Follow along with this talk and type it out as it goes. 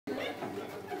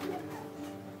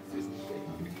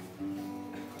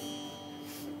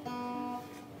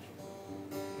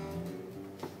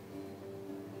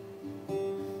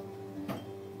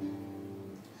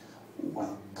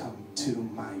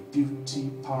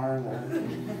beauty parlor.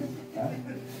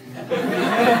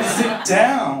 Sit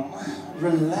down,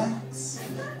 relax,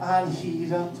 I'll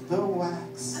heat up the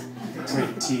wax.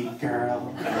 Pretty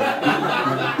girl.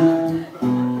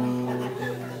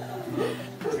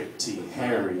 Pretty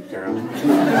hairy girl.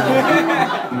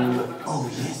 Oh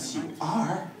yes you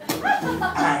are.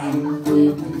 I'm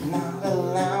not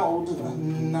allowed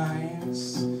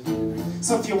knives.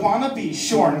 So if you wanna be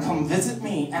sure and come visit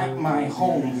me at my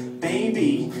home,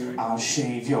 baby, I'll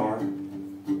shave your...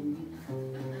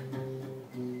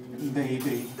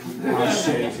 Baby, I'll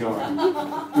shave your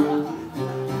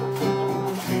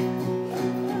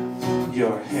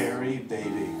hairy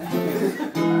baby.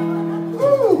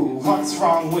 Ooh, what's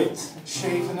wrong with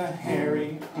shaving a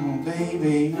hairy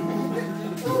baby?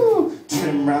 Ooh,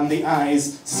 trim round the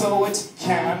eyes so it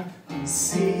can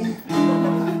see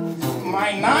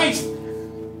my knife.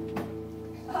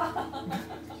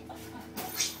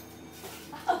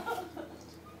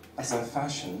 As I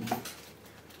fashion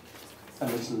a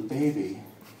little baby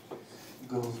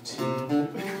goatee.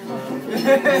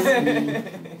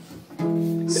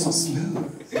 So smooth.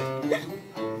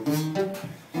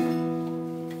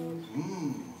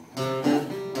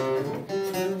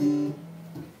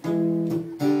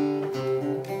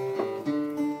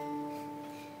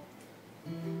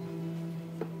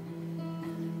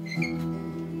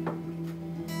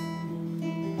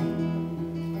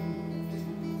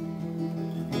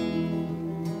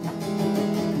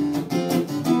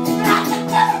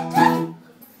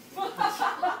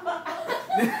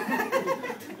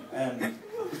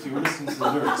 If you were listening to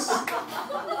the lyrics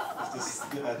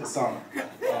of this song,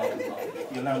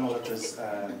 you'll now know that there's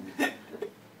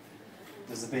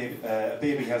a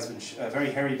baby has been, a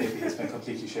very hairy baby has been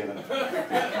completely shaven.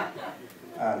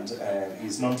 And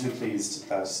he's none too pleased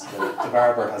that the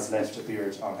barber has left a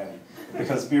beard on him,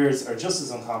 because beards are just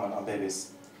as uncommon on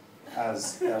babies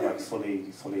as like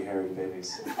fully hairy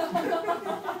babies.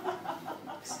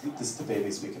 This is the baby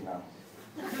speaking now.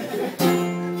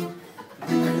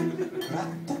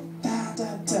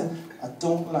 I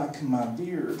don't like my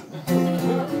beard.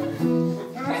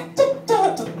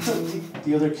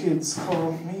 The other kids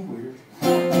call me weird.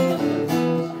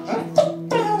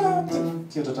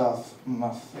 Get it off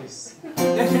my face.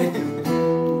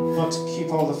 But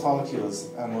keep all the follicles,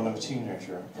 and when I'm a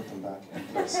teenager, put them back in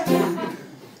place.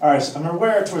 Alright, I'm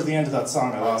aware towards the end of that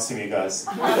song I lost some of you guys.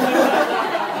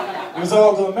 It was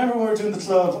all going, remember when we were doing the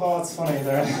club? Oh, it's funny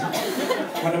there.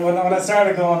 When I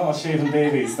started going, oh, shaving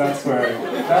babies, that's where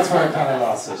I kind of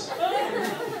lost it.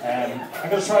 I'm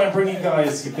going to try and bring you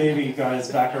guys, you baby guys,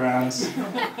 back around.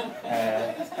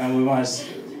 And we might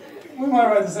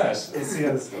ride this out. We'll see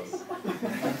how this goes.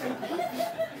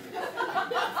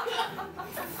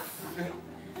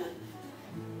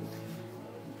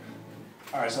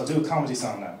 Alright, so I'll do a comedy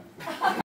song now.